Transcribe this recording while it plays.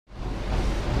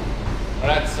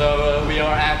Alright, so we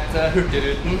are at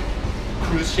Hurtigruten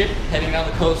cruise ship heading down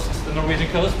the coast, the Norwegian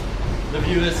coast. The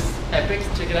view is epic,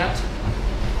 check it out.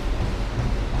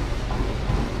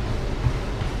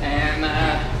 And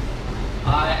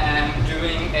I am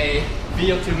doing a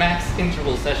VO2max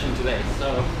interval session today,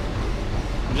 so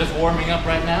I'm just warming up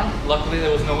right now. Luckily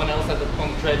there was no one else on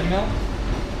the treadmill,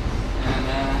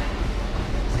 and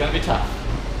it's gonna be tough.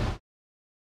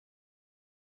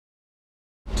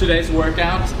 Today's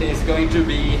workout is going to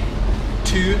be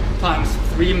 2 times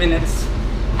 3 minutes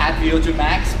at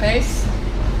VO2max pace,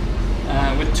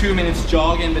 with 2 minutes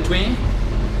jog in between.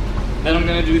 Then I'm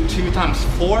going to do 2 times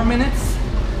 4 minutes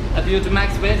at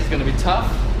VO2max pace. It's going to be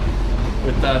tough,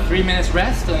 with 3 minutes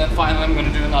rest, and then finally I'm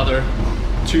going to do another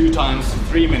 2 times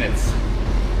 3 minutes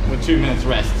with 2 minutes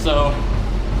rest. So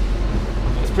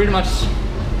it's pretty much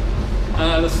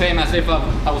the same as if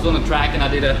I was on the track and I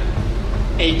did a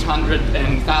 800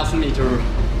 and 1000 meter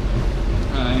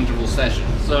interval session.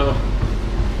 So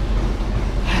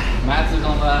Mats is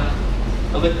on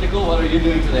the elliptical. What are you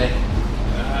doing today?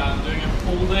 I'm doing a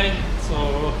pull day,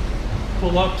 so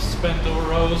pull-ups, bent over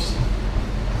rows,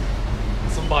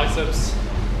 some biceps.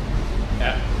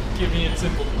 Yeah, keeping it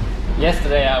simple.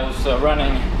 Yesterday I was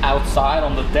running outside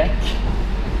on the deck.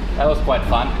 That was quite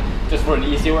fun, just for an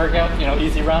easy workout, you know,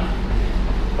 easy run.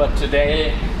 But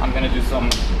today I'm gonna do some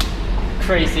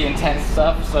crazy intense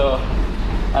stuff, so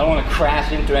I don't want to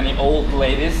crash into any old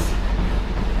ladies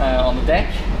on the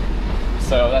deck.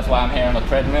 So that's why I'm here on the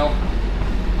treadmill,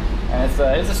 and it's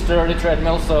a sturdy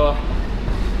treadmill, so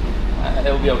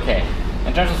it'll be okay.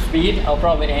 In terms of speed, I'll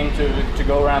probably aim to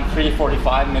go around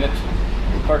 3:45 minutes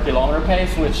per kilometer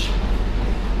pace, which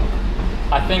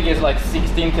I think is like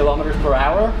 16 kilometers per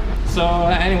hour. So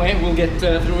anyway, we'll get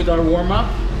through with our warm-up,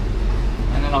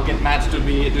 and then I'll get Mats to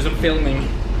do some filming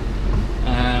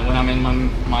when I'm in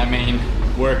my main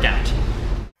workout.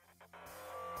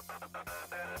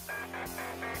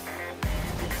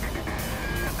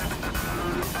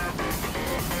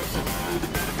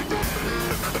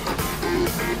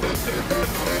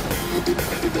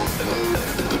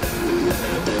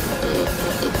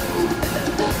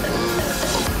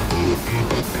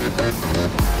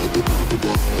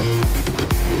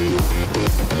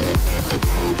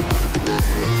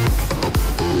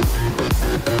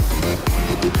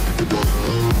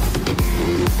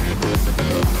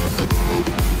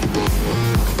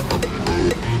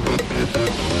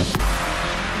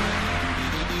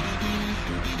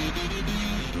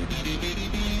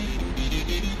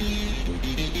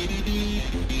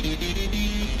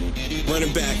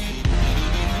 Running back.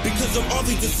 Because I'm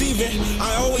always deceiving,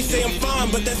 I always say I'm fine,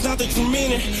 but that's not the true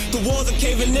meaning. The walls are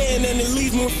caving in and it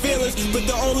leaves me with feelings, but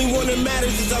the only one that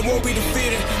matters is I won't be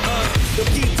defeated.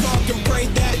 They'll keep talking, pray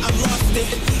that I lost it.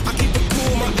 I keep it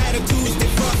cool, my attitude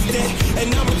stay frosted, and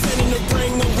I'm intending to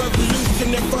bring a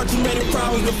revolution. There far too many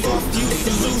problems, but far few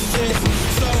solutions.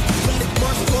 So let's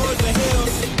march towards the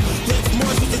hills. Let's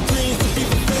march with the dreams to be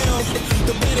fulfilled.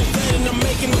 The better planning I'm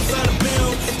making inside a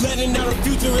build. Letting out a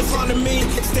future is hard to me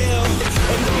still.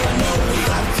 And all I know is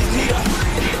I just need a.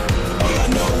 All I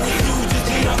know is you just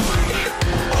need a.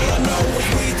 All I know is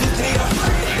we just need a.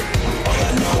 All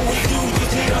I know is you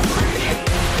just need a.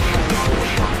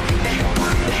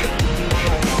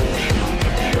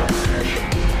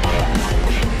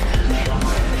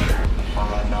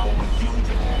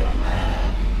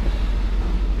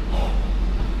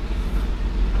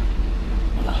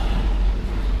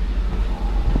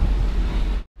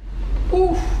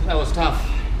 That was tough.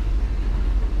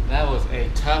 That was a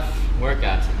tough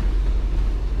workout.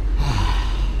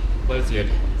 But it's good.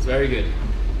 It's very good.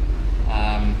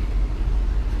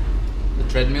 The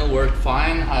treadmill worked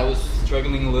fine. I was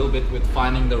struggling a little bit with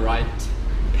finding the right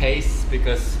pace,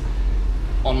 because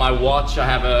on my watch I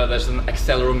have there's an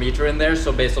accelerometer in there,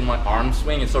 so based on my arm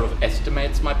swing it sort of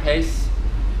estimates my pace.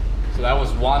 So that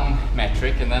was one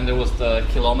metric, and then there was the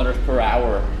kilometers per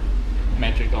hour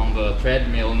metric on the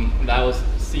treadmill, and that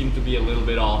seemed to be a little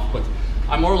bit off, but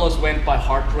I more or less went by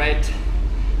heart rate.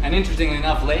 And interestingly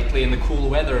enough, lately in the cool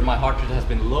weather my heart rate has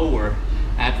been lower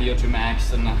at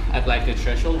VO2max and at lactate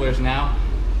threshold, whereas now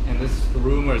in this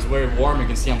room where it's very warm, you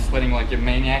can see I'm sweating like a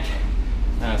maniac,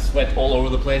 sweat all over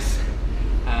the place.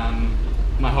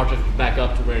 My heart rate is back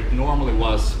up to where it normally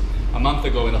was a month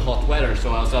ago in the hot weather,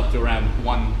 so I was up to around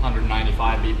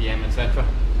 195 BPM, etc.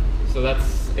 So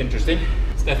that's interesting.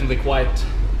 It's definitely quite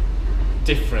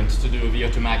different to do a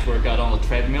VO2max workout on the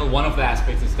treadmill. One of the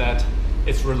aspects is that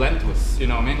it's relentless, you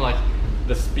know what I mean? Like,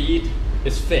 the speed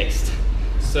is fixed.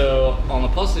 So on a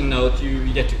positive note,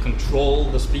 you get to control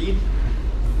the speed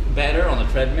better on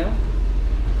the treadmill.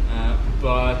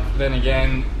 But then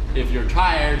again, if you're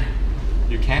tired,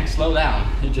 you can't slow down,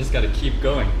 you just gotta keep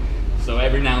going. So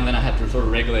every now and then I had to sort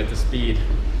of regulate the speed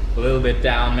a little bit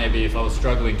down, maybe if I was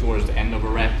struggling towards the end of a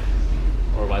rep,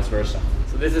 or vice versa.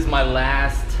 So this is my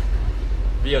last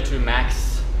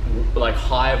VO2max, like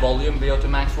high volume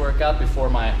VO2max workout before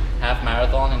my half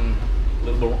marathon in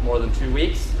a little more than 2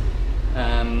 weeks.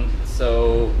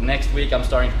 So next week I'm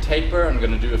starting to taper. I'm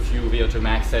going to do a few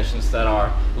VO2max sessions that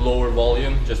are lower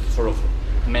volume, just to sort of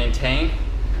maintain.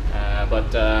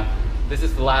 But this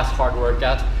is the last hard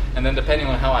workout, and then depending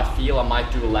on how I feel, I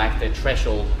might do a lactate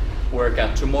threshold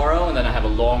workout tomorrow, and then I have a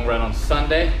long run on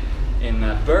Sunday in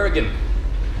Bergen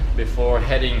before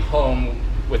heading home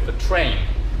with the train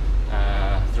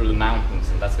through the mountains,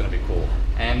 and that's going to be cool.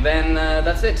 And then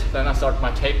that's it. Then I start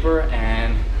my taper,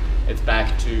 and it's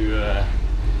back to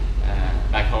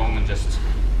back home and just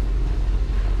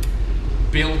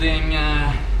building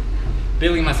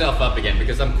myself up again,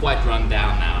 because I'm quite run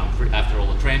down now after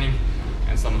all the training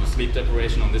and some of the sleep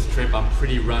deprivation on this trip. I'm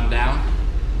pretty run down,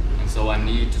 and so I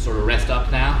need to sort of rest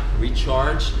up now,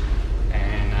 recharge,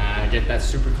 and get that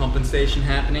super compensation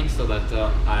happening so that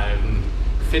I'm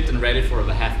fit and ready for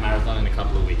the half marathon in a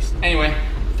couple of weeks. Anyway,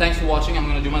 thanks for watching. I'm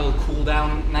gonna do my little cool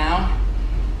down now,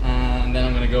 and then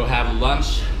I'm gonna go have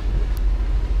lunch.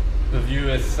 The view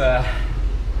is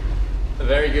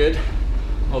very good,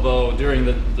 although during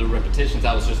the repetitions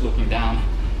I was just looking down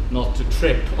not to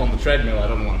trip on the treadmill. I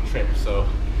don't want to trip, so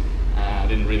I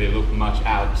didn't really look much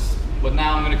out. But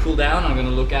now I'm going to cool down, I'm going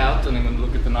to look out, and I'm going to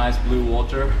look at the nice blue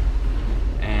water.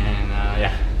 And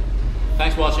yeah,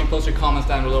 thanks for watching. Post your comments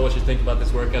down below what you think about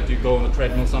this workout. Do you go on the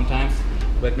treadmill sometimes?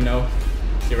 Let me know.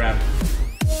 See you around.